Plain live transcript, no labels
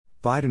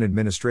Biden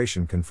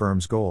administration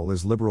confirms goal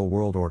is liberal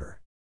world order.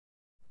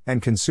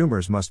 And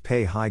consumers must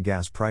pay high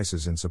gas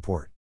prices in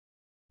support.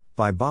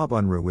 By Bob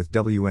Unruh with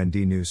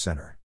WND News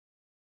Center.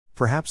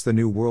 Perhaps the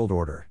New World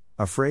Order,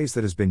 a phrase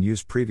that has been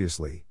used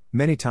previously,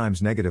 many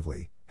times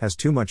negatively, has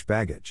too much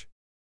baggage.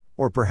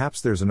 Or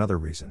perhaps there's another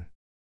reason.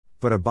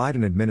 But a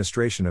Biden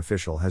administration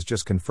official has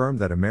just confirmed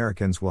that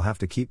Americans will have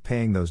to keep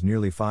paying those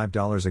nearly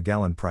 $5 a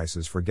gallon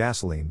prices for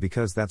gasoline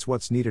because that's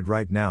what's needed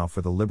right now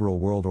for the liberal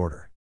world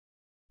order.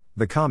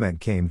 The comment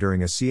came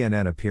during a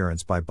CNN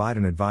appearance by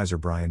Biden advisor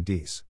Brian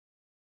Deese.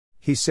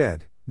 He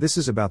said, "This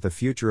is about the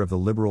future of the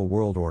liberal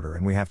world order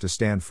and we have to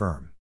stand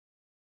firm."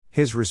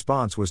 His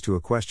response was to a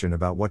question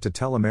about what to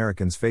tell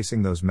Americans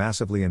facing those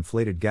massively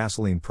inflated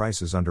gasoline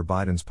prices under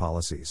Biden's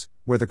policies,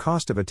 where the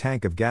cost of a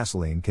tank of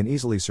gasoline can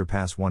easily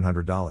surpass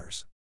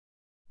 $100.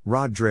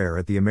 Rod Dreher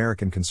at the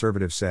American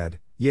Conservative said,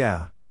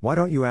 "Yeah, why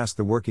don't you ask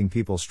the working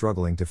people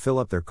struggling to fill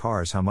up their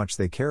cars how much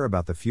they care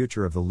about the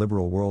future of the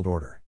liberal world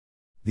order?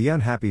 The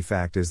unhappy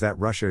fact is that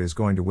Russia is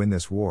going to win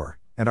this war,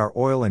 and our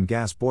oil and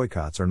gas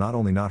boycotts are not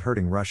only not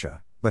hurting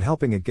Russia, but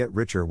helping it get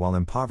richer while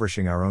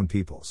impoverishing our own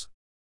peoples.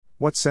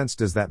 What sense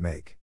does that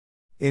make?"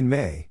 In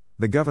May,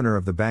 the governor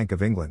of the Bank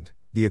of England,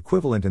 the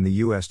equivalent in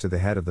the US to the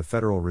head of the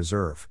Federal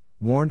Reserve,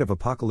 warned of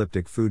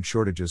apocalyptic food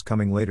shortages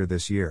coming later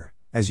this year,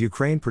 as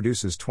Ukraine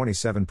produces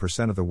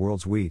 27% of the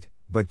world's wheat,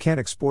 but can't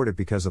export it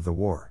because of the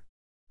war.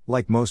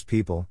 Like most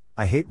people,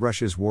 I hate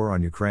Russia's war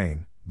on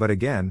Ukraine, but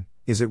again,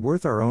 is it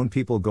worth our own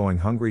people going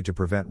hungry to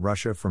prevent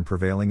Russia from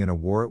prevailing in a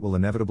war it will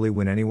inevitably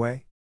win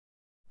anyway?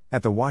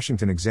 At the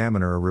Washington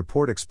Examiner, a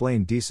report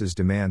explained Deese's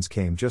demands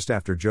came just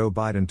after Joe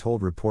Biden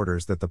told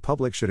reporters that the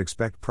public should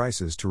expect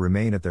prices to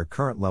remain at their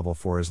current level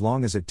for as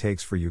long as it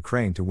takes for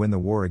Ukraine to win the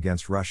war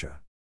against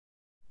Russia.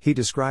 He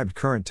described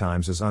current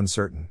times as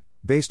uncertain,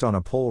 based on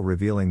a poll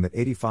revealing that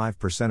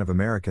 85% of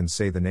Americans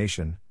say the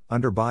nation,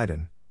 under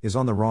Biden, is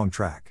on the wrong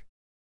track.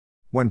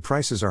 When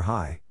prices are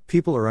high,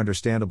 people are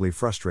understandably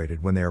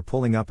frustrated when they are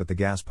pulling up at the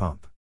gas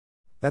pump.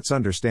 That's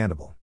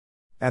understandable.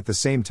 At the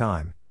same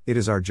time, it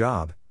is our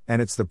job,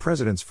 and it's the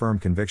president's firm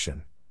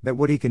conviction, that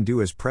what he can do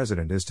as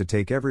president is to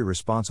take every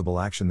responsible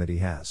action that he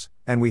has,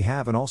 and we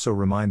have, and also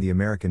remind the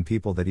American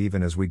people that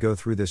even as we go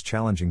through this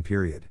challenging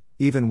period,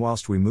 even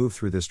whilst we move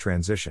through this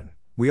transition,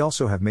 we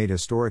also have made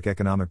historic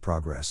economic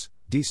progress,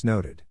 Deese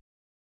noted.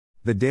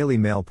 The Daily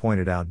Mail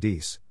pointed out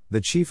Deese,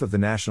 the chief of the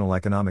National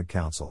Economic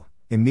Council,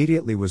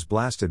 immediately was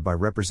blasted by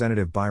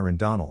Representative Byron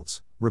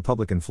Donalds,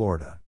 Republican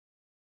Florida.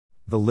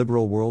 The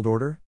liberal world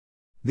order?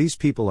 These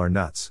people are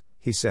nuts,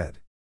 he said.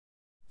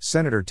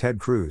 Senator Ted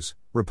Cruz,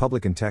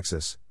 Republican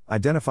Texas,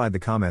 identified the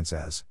comments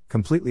as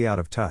completely out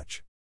of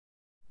touch.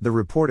 The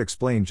report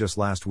explained just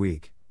last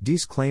week,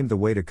 Deese claimed the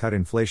way to cut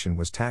inflation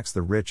was tax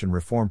the rich and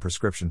reform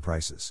prescription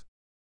prices.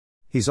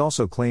 He's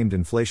also claimed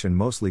inflation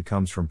mostly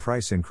comes from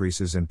price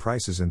increases in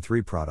prices in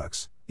three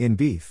products: in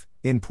beef,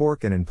 in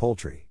pork, and in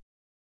poultry.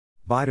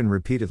 Biden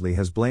repeatedly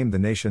has blamed the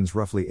nation's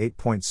roughly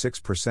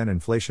 8.6%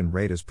 inflation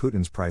rate as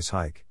Putin's price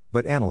hike,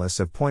 but analysts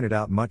have pointed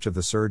out much of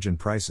the surge in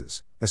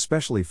prices,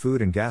 especially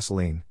food and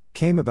gasoline,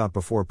 came about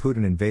before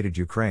Putin invaded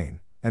Ukraine,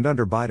 and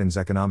under Biden's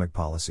economic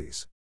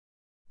policies.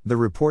 The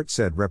report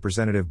said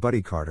Representative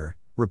Buddy Carter,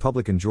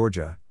 Republican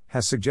Georgia,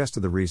 has suggested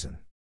the reason.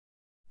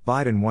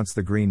 Biden wants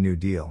the Green New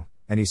Deal,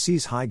 and he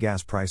sees high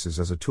gas prices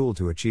as a tool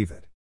to achieve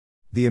it.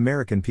 The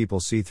American people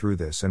see through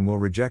this and will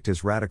reject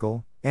his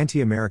radical,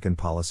 anti-American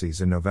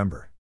policies in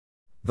November.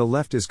 The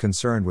left is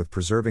concerned with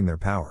preserving their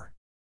power.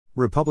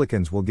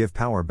 Republicans will give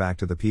power back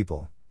to the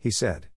people, he said.